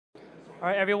All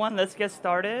right, everyone, let's get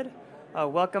started.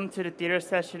 Welcome to the theater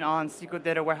session on SQL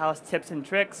Data Warehouse tips and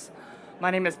tricks. My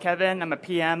name is Kevin. I'm a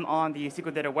PM on the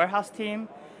SQL Data Warehouse team.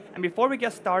 And before we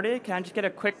get started, can I just get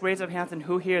a quick raise of hands on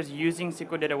who here is using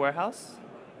SQL Data Warehouse?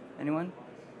 Anyone?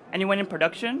 Anyone in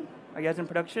production? Are you guys in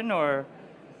production or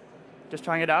just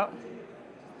trying it out?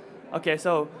 Okay,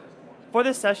 so for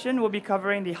this session, we'll be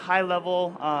covering the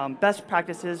high-level best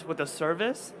practices with the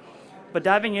service, but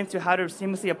diving into how to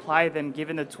seamlessly apply them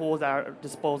given the tools at our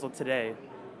disposal today.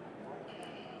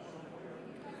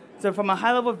 So from a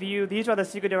high-level view, these are the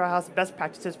SQL Data Warehouse best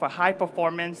practices for high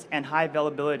performance and high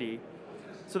availability.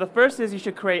 So the first is you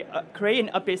should create and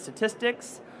update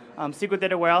statistics. SQL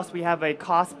Data Warehouse, we have a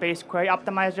cost-based query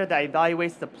optimizer that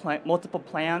evaluates the multiple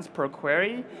plans per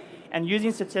query. And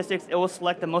using statistics, it will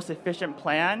select the most efficient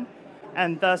plan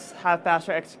and thus have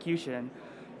faster execution.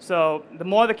 So the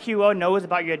more the QO knows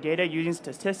about your data using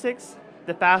statistics,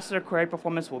 the faster query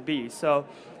performance will be. So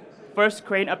first,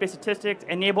 create and update statistics,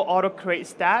 enable auto-create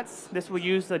stats. This will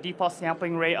use the default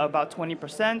sampling rate of about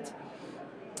 20%.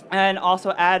 And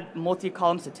also add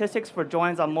multi-column statistics for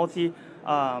joins on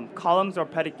multi-columns or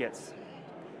predicates.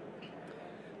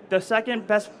 The second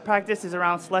best practice is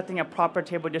around selecting a proper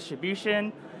table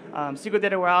distribution. SQL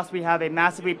Data Warehouse, we have a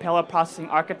massively parallel processing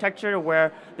architecture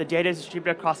where the data is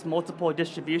distributed across multiple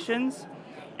distributions.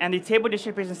 And the table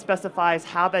distribution specifies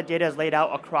how that data is laid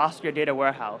out across your data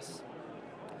warehouse.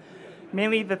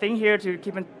 Mainly, the thing here to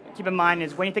keep in mind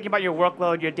is when you're thinking about your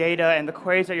workload, your data, and the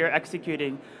queries that you're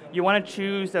executing, you want to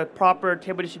choose the proper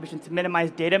table distribution to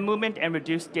minimize data movement and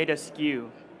reduce data skew.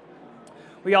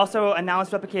 We also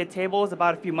announced replicated tables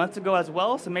about a few months ago as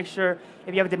well, so make sure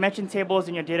if you have dimension tables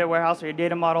in your data warehouse or your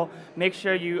data model, make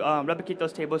sure you replicate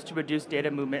those tables to reduce data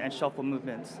movement and shuffle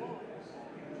movements.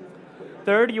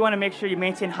 Third, you want to make sure you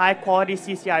maintain high-quality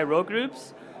CCI row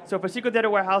groups. So for SQL Data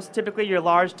Warehouse, typically your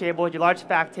large tables, your large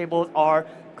fact tables are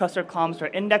cluster columns or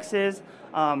indexes.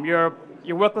 Your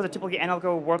workloads are typically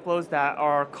analytical workloads that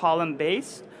are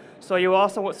column-based. So you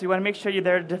want to make sure you're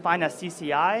there to define a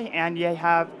CCI, and you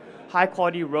have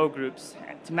high-quality row groups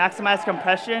to maximize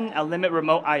compression and limit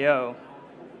remote I/O.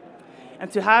 And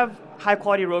to have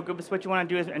high-quality row groups, what you want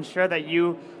to do is ensure that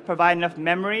you provide enough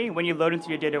memory when you load into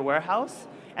your data warehouse,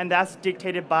 and that's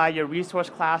dictated by your resource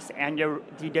class and your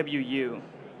DWU.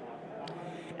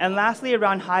 And lastly,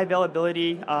 around high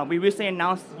availability, we recently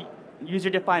announced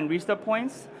user-defined restore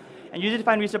points. And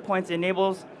user-defined restore points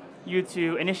enables you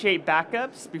to initiate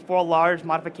backups before large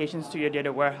modifications to your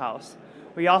data warehouse.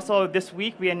 We also, this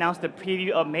week, we announced a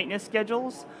preview of maintenance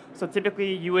schedules. So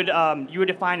typically, you would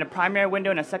define a primary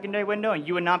window and a secondary window, and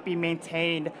you would not be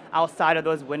maintained outside of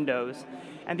those windows.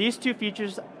 And these two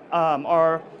features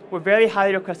were very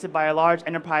highly requested by our large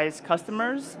enterprise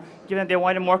customers, given that they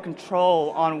wanted more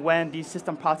control on when these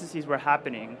system processes were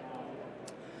happening.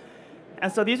 And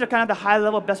so these are kind of the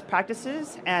high-level best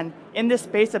practices. And in this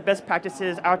space of best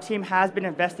practices, our team has been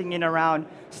investing in around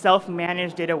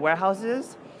self-managed data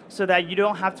warehouses so that you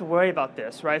don't have to worry about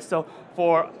this, right? So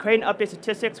for create and update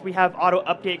statistics, we have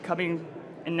auto-update coming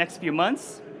in the next few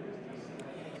months.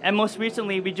 And most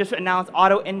recently, we just announced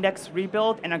auto-index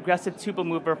rebuild and aggressive tuple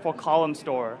mover for column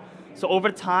store. So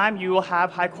over time, you will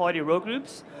have high-quality row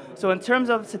groups. So in terms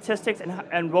of statistics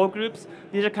and row groups,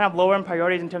 these are kind of lower in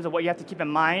priorities in terms of what you have to keep in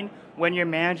mind when you're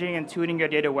managing and tuning your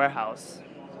data warehouse.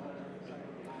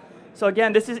 So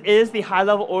again, this is the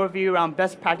high-level overview around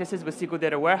best practices with SQL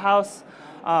Data Warehouse.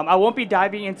 I won't be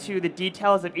diving into the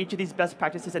details of each of these best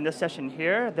practices in this session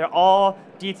here. They're all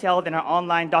detailed in our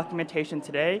online documentation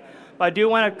today. But I do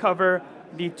want to cover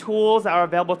the tools that are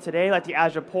available today, like the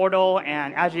Azure portal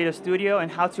and Azure Data Studio, and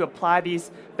how to apply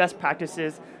these best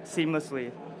practices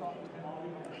seamlessly.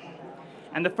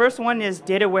 And the first one is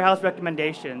data warehouse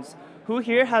recommendations. Who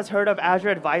here has heard of Azure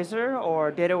Advisor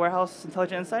or Data Warehouse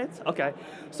Intelligent Insights? Okay.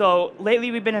 So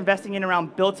lately, we've been investing in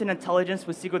around built-in intelligence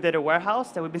with SQL Data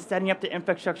Warehouse, that we've been setting up the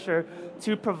infrastructure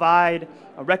to provide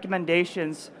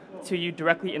recommendations to you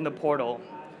directly in the portal.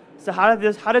 So how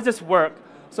does this work?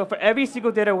 So for every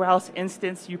SQL Data Warehouse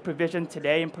instance you provision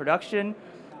today in production,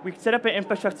 we set up an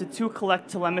infrastructure to collect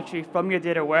telemetry from your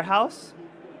data warehouse,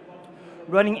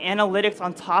 running analytics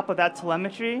on top of that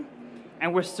telemetry,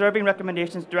 and we're serving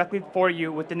recommendations directly for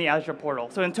you within the Azure portal.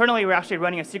 So internally, we're actually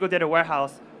running a SQL Data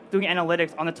Warehouse, doing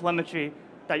analytics on the telemetry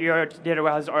that your data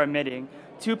warehouses are emitting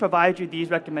to provide you these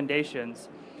recommendations.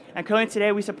 And currently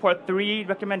today, we support 3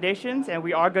 recommendations, and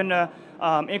we are going to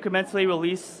incrementally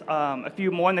release a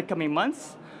few more in the coming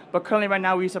months. But currently right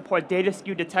now, we support data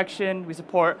skew detection. We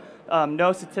support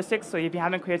no statistics. So if you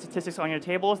haven't created statistics on your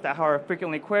tables that are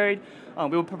frequently queried,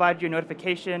 we will provide you a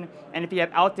notification. And if you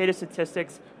have outdated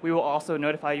statistics, we will also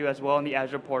notify you as well in the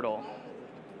Azure portal.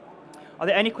 Are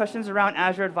there any questions around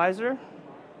Azure Advisor?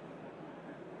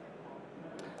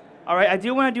 All right, I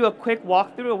do want to do a quick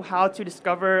walkthrough of how to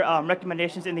discover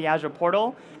recommendations in the Azure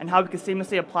portal and how we can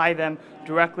seamlessly apply them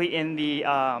directly in the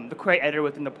query editor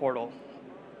within the portal.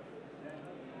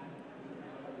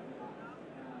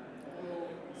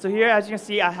 So here, as you can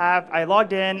see, I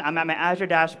logged in. I'm at my Azure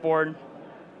dashboard.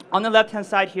 On the left-hand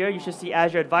side here, you should see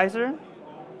Azure Advisor.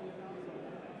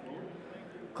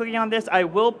 Clicking on this, I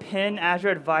will pin Azure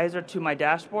Advisor to my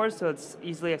dashboard so it's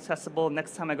easily accessible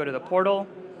next time I go to the portal.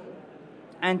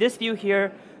 And this view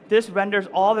here, this renders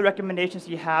all the recommendations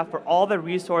you have for all the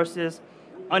resources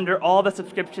under all the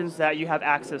subscriptions that you have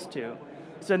access to.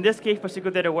 So in this case, for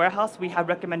SQL Data Warehouse, we have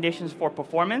recommendations for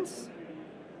performance.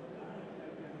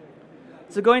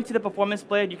 So going to the performance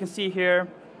blade, you can see here,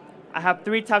 I have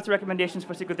 3 types of recommendations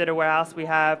for SQL Data Warehouse. We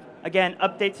have, again,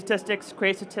 update statistics,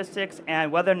 create statistics,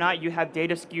 and whether or not you have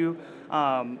data skew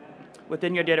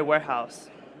within your data warehouse.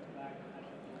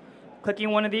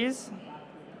 Clicking one of these,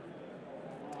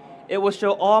 it will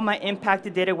show all my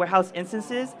impacted data warehouse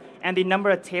instances and the number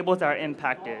of tables that are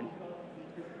impacted.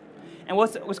 And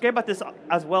what's great about this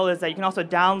as well is that you can also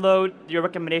download your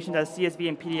recommendations as CSV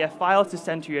and PDF files to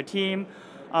send to your team.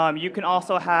 You can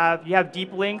also have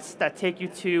deep links that take you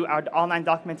to our online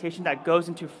documentation that goes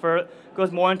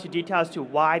more into detail as to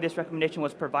why this recommendation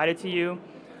was provided to you.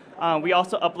 We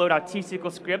also upload our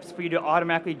T-SQL scripts for you to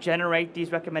automatically generate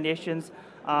these recommendations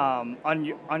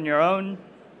on your own.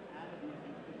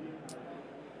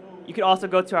 You could also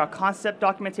go to our concept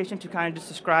documentation to kind of just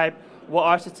describe what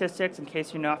are statistics in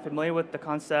case you're not familiar with the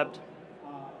concept.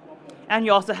 And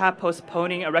you also have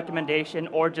postponing a recommendation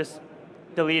or just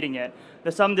deleting it.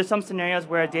 There's some scenarios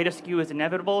where data skew is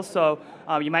inevitable, so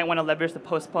you might want to leverage the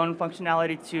postpone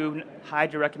functionality to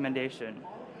hide your recommendation.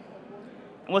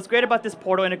 And what's great about this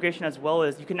portal integration as well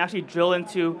is you can actually drill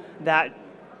into that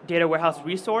data warehouse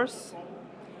resource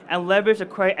and leverage the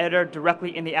query editor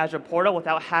directly in the Azure portal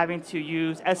without having to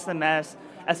use SMS,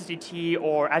 SSDT,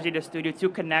 or Azure Data Studio to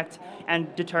connect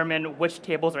and determine which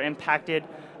tables are impacted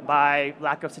by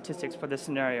lack of statistics for this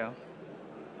scenario.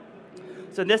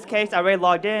 So in this case, I already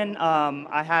logged in.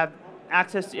 I have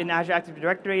access in Azure Active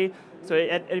Directory, so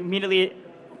it immediately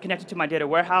connected to my data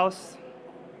warehouse.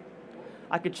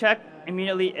 I could check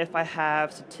immediately if I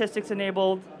have statistics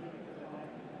enabled.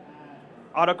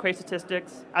 Auto-create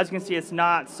statistics. As you can see, it's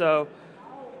not, so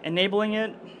enabling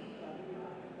it.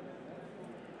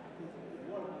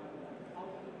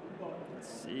 Let's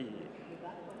see.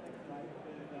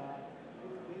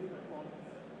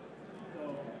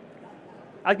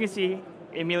 As you can see,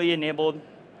 immediately enabled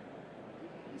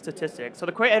statistics. So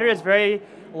the query editor is very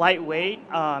lightweight.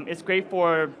 It's great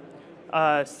for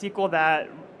SQL that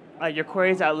your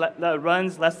queries that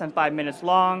runs less than 5 minutes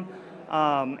long.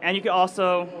 And you can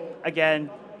also, again,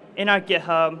 in our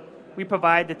GitHub, we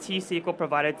provide the T-SQL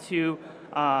provided to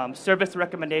service the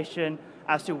recommendation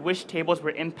as to which tables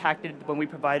were impacted when we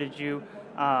provided you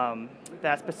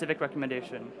that specific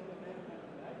recommendation.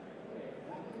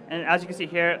 And as you can see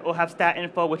here, it will have stat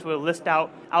info, which will list out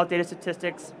outdated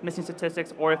statistics, missing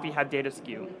statistics, or if you have data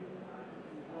skew.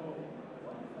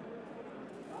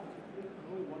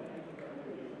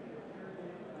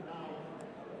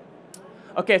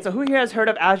 Okay, so who here has heard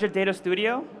of Azure Data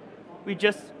Studio?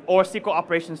 Or SQL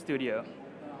Operations Studio?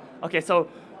 Okay, so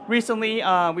recently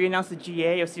we announced the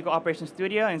GA of SQL Operations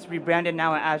Studio, and it's rebranded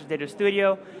now as Azure Data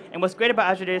Studio. And what's great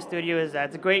about Azure Data Studio is that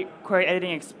it's a great query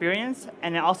editing experience,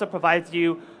 and it also provides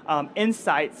you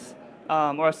insights,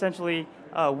 or essentially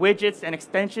widgets and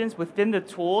extensions within the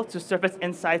tool to surface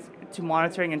insights to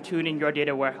monitoring and tuning your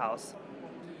data warehouse.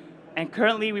 And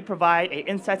currently, we provide an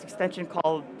insights extension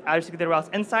called Azure SQL Data Warehouse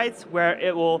Insights, where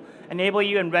it will enable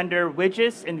you and render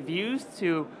widgets and views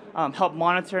to help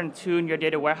monitor and tune your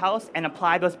data warehouse and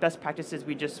apply those best practices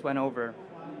we just went over.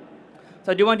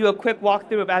 So I do want to do a quick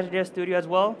walkthrough of Azure Data Studio as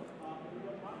well.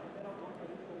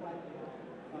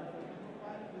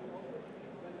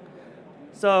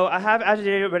 So I have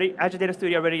Azure Data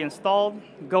Studio already installed.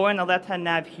 Go in the left-hand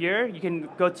nav here. You can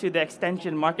go to the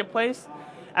extension marketplace.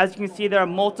 As you can see, there are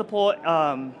multiple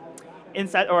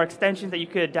extensions that you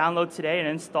could download today and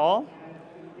install.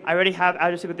 I already have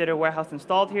Azure SQL Data Warehouse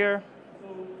installed here.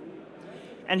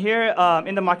 And here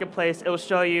in the marketplace, it will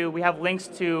show you, we have links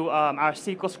to our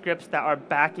SQL scripts that are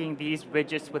backing these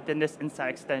widgets within this Insight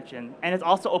extension. And it's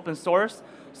also open source,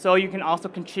 so you can also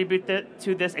contribute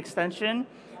to this extension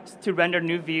to render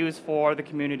new views for the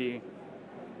community.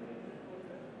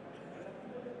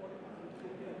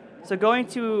 So going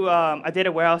to a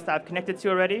data warehouse that I've connected to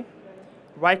already,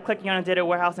 right-clicking on a data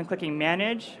warehouse and clicking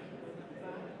Manage,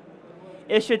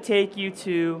 it should take you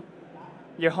to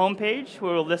your home page,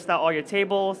 where it will list out all your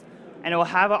tables, and it will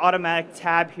have an automatic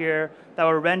tab here that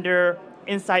will render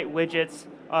insight widgets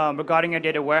regarding your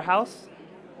data warehouse.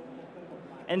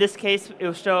 In this case, it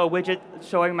will show a widget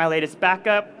showing my latest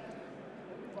backup,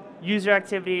 user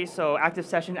activity, so active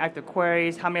session, active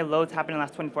queries, how many loads happened in the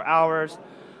last 24 hours,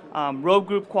 row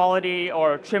group quality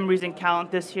or trim reason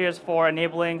count. This here is for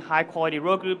enabling high quality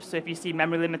row groups. So if you see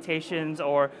memory limitations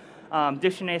or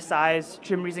dictionary size,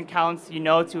 trim reason counts, you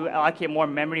know to allocate more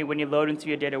memory when you load into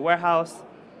your data warehouse.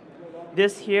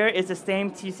 This here is the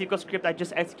same T-SQL script I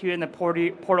just executed in the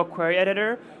portal query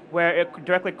editor, where it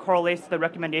directly correlates to the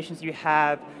recommendations you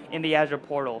have in the Azure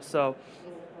portal. So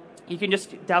you can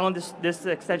just download this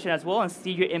extension as well and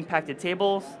see your impacted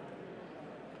tables.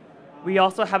 We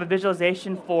also have a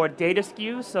visualization for data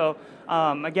SKUs. So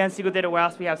again, SQL Data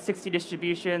Warehouse, we have 60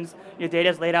 distributions. Your data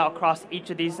is laid out across each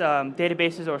of these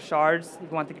databases or shards, if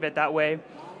you want to think of it that way.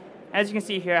 As you can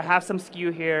see here, I have some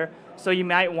SKU here. So you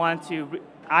might want to,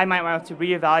 I might want to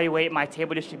reevaluate my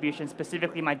table distribution,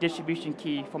 specifically my distribution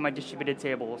key for my distributed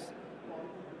tables.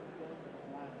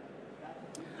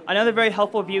 Another very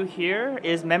helpful view here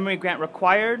is memory grant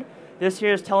required. This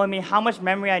here is telling me how much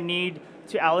memory I need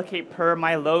to allocate per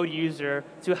my load user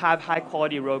to have high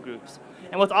quality row groups.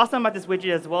 And what's awesome about this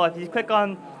widget as well, if you click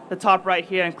on the top right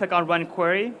here and click on run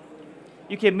query,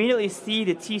 you can immediately see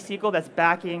the T-SQL that's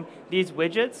backing these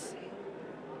widgets.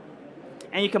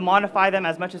 And you can modify them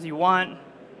as much as you want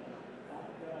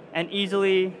and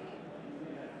easily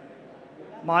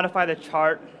modify the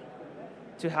chart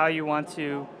to how you want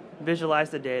to visualize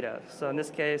the data. So in this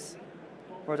case,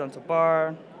 horizontal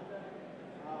bar.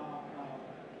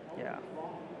 Yeah.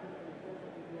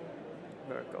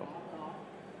 Vertical.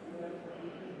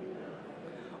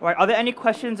 All right, are there any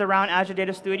questions around Azure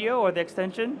Data Studio or the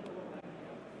extension?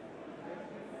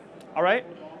 All right.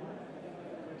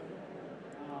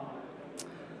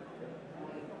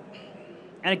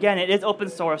 And again, it is open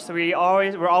source, so we're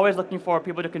always looking for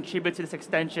people to contribute to this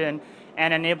extension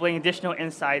and enabling additional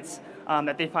insights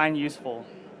that they find useful.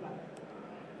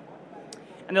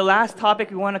 And the last topic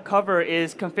we want to cover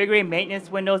is configuring maintenance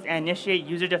windows and initiate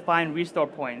user-defined restore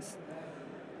points.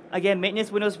 Again,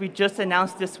 maintenance windows we just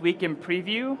announced this week in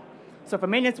preview. So for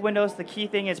maintenance windows, the key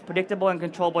thing is predictable and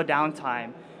controllable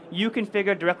downtime. You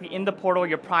configure directly in the portal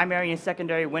your primary and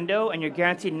secondary window, and you're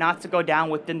guaranteed not to go down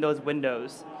within those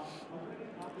windows.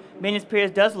 Maintenance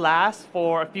periods does last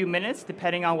for a few minutes,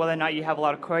 depending on whether or not you have a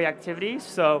lot of query activity.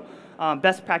 So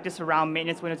best practice around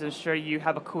maintenance windows is ensure you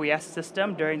have a QoS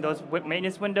system during those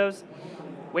maintenance windows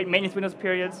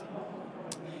periods.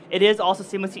 It is also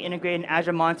seamlessly integrated in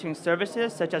Azure monitoring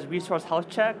services, such as Resource Health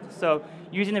Check. So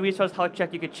using the Resource Health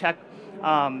Check, you could check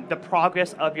the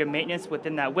progress of your maintenance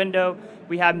within that window.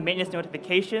 We have maintenance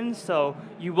notifications, so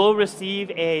you will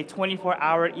receive a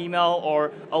 24-hour email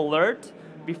or alert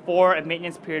before a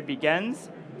maintenance period begins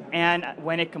and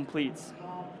when it completes.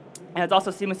 And it's also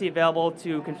seamlessly available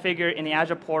to configure in the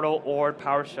Azure portal or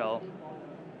PowerShell.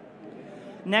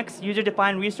 Next,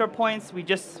 user-defined restore points.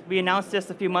 We announced this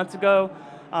a few months ago.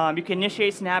 You can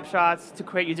initiate snapshots to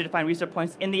create user-defined restore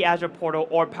points in the Azure portal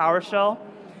or PowerShell.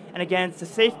 And again, it's a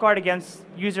safeguard against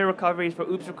user recoveries for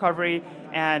oops recovery,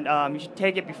 and you should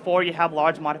take it before you have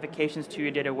large modifications to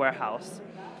your data warehouse.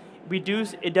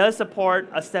 It does support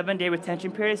a 7-day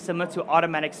retention period similar to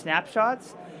automatic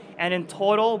snapshots. And in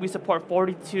total, we support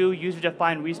 42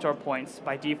 user-defined restore points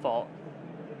by default.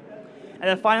 And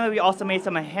then finally, we also made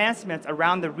some enhancements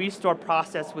around the restore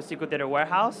process with SQL Data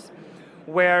Warehouse,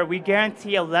 where we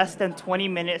guarantee a less than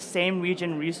 20-minute same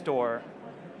region restore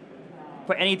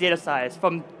for any data size,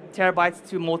 from terabytes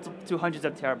to hundreds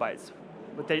of terabytes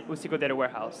with SQL Data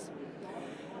Warehouse.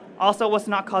 Also, what's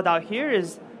not called out here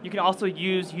is you can also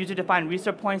use user-defined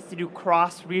restore points to do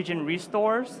cross-region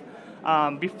restores.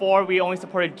 Before, we only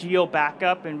supported geo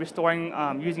backup and restoring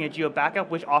using a geo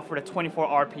backup, which offered a 24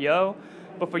 RPO.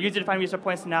 But for user-defined restore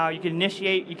points now, you can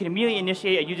immediately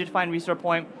initiate a user-defined restore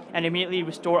point and immediately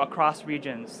restore across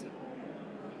regions.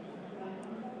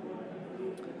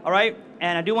 All right,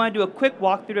 and I do want to do a quick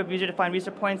walkthrough of user-defined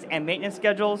restore points and maintenance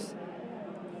schedules.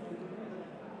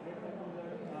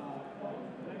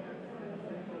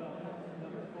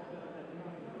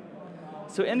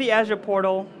 So in the Azure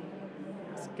portal,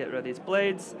 let's get rid of these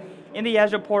blades. In the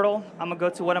Azure portal, I'm going to go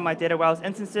to one of my data warehouse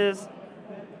instances.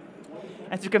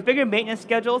 And to configure maintenance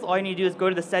schedules, all you need to do is go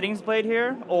to the settings blade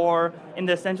here or in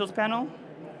the essentials panel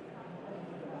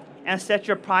and set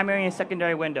your primary and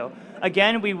secondary window.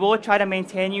 Again, we will try to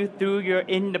maintain you through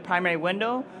in the primary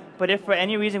window, but if for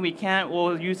any reason we can't,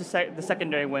 we'll use the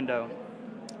secondary window.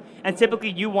 And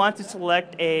typically, you want to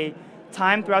select a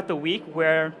time throughout the week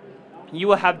where you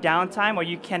will have downtime, or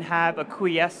you can have a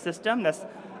quiesce system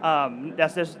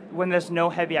when there's no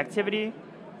heavy activity.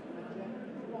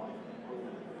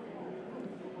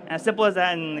 And as simple as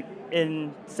that,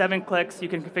 in 7 clicks, you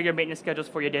can configure maintenance schedules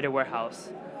for your data warehouse.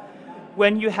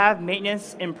 When you have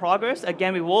maintenance in progress,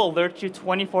 again, we will alert you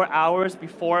 24 hours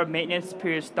before a maintenance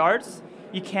period starts.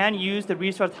 You can use the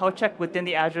resource health check within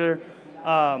the Azure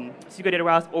SQL Data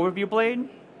Warehouse overview blade,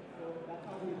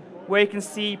 where you can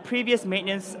see previous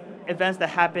maintenance events that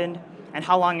happened and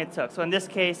how long it took. So in this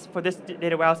case, for this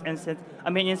data warehouse instance,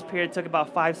 a maintenance period took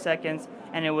about 5 seconds,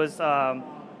 and it was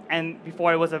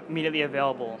before it was immediately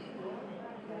available.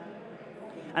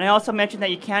 And I also mentioned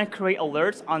that you can create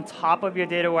alerts on top of your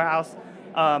data warehouse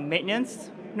maintenance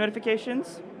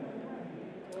notifications.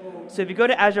 So if you go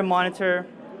to Azure Monitor,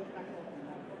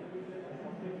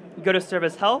 you go to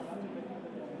Service Health,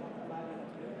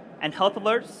 and Health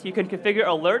Alerts, you can configure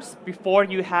alerts before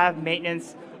you have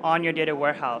maintenance on your data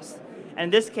warehouse. And in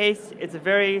this case, it's a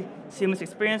very seamless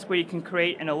experience where you can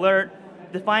create an alert,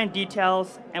 define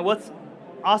details, and what's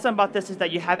awesome about this is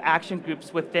that you have action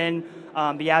groups within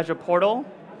the Azure portal,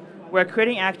 where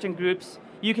creating action groups,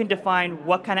 you can define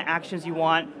what kind of actions you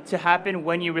want to happen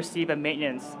when you receive a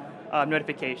maintenance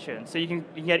notification. So you can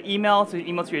get email to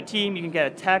your team, you can get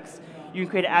a text, you can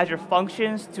create Azure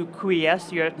functions to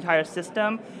quiesce your entire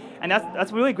system. And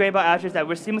that's really great about Azure is that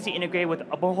we're seamlessly integrated with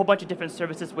a whole bunch of different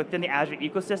services within the Azure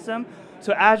ecosystem.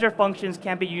 So Azure functions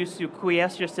can be used to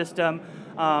quiesce your system,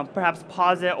 perhaps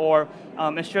pause it, or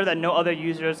ensure that no other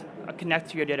users connect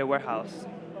to your data warehouse.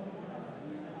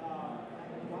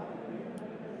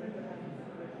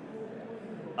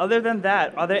 Other than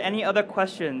that, are there any other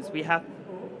questions? We have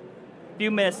a few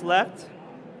minutes left.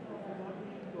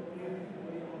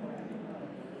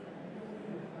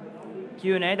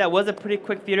 Q&A. That was a pretty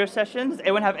quick theater session. Does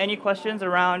anyone have any questions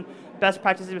around best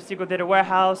practices with SQL Data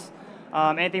Warehouse,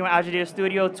 anything with Azure Data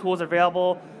Studio, tools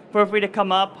available? Feel free to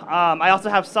come up. I also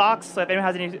have socks, so if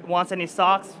anyone wants any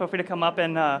socks, feel free to come up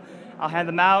and I'll hand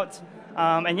them out.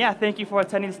 And yeah, thank you for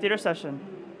attending this theater session.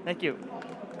 Thank you.